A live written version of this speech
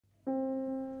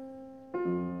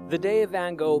The day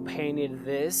Van Gogh painted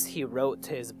this, he wrote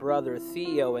to his brother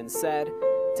Theo and said,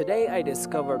 "Today I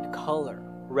discovered color,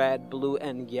 red, blue,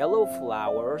 and yellow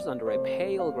flowers under a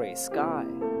pale gray sky."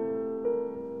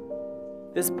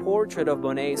 This portrait of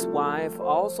Monet's wife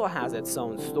also has its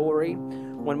own story.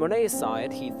 When Monet saw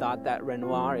it, he thought that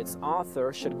Renoir, its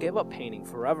author, should give up painting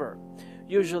forever.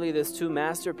 Usually, these two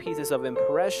masterpieces of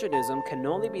Impressionism can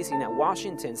only be seen at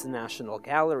Washington's National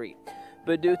Gallery,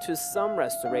 but due to some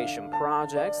restoration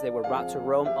projects, they were brought to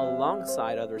Rome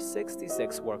alongside other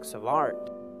 66 works of art.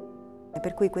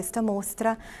 Per cui questa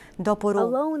mostra, dopo Roma.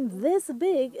 Alone this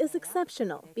big is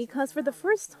exceptional because for the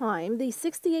first time, these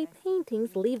 68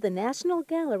 paintings leave the National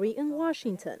Gallery in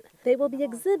Washington. They will be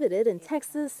exhibited in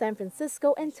Texas, San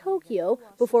Francisco, and Tokyo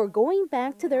before going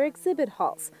back to their exhibit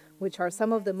halls, which are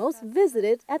some of the most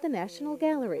visited at the National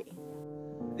Gallery.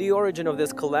 The origin of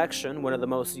this collection, one of the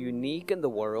most unique in the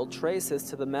world, traces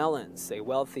to the Mellons, a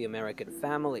wealthy American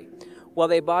family. While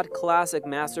they bought classic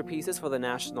masterpieces for the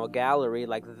National Gallery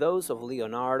like those of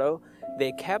Leonardo,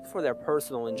 they kept for their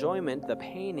personal enjoyment the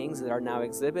paintings that are now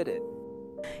exhibited.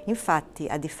 Infatti,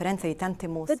 a differenza di tante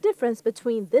mostre. The difference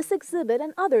between this exhibit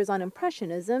and others on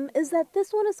Impressionism is that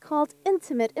this one is called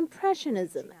Intimate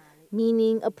Impressionism,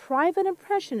 meaning a private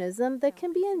Impressionism that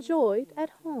can be enjoyed at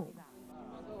home.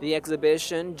 The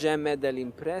exhibition, Gemme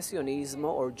dell'Impressionismo,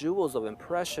 or Jewels of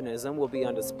Impressionism, will be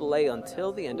on display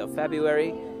until the end of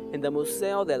February in the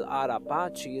Museo dell'Art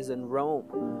Apaches in Rome.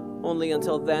 Only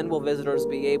until then will visitors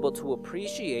be able to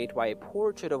appreciate why a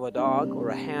portrait of a dog or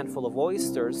a handful of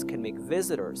oysters can make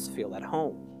visitors feel at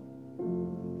home.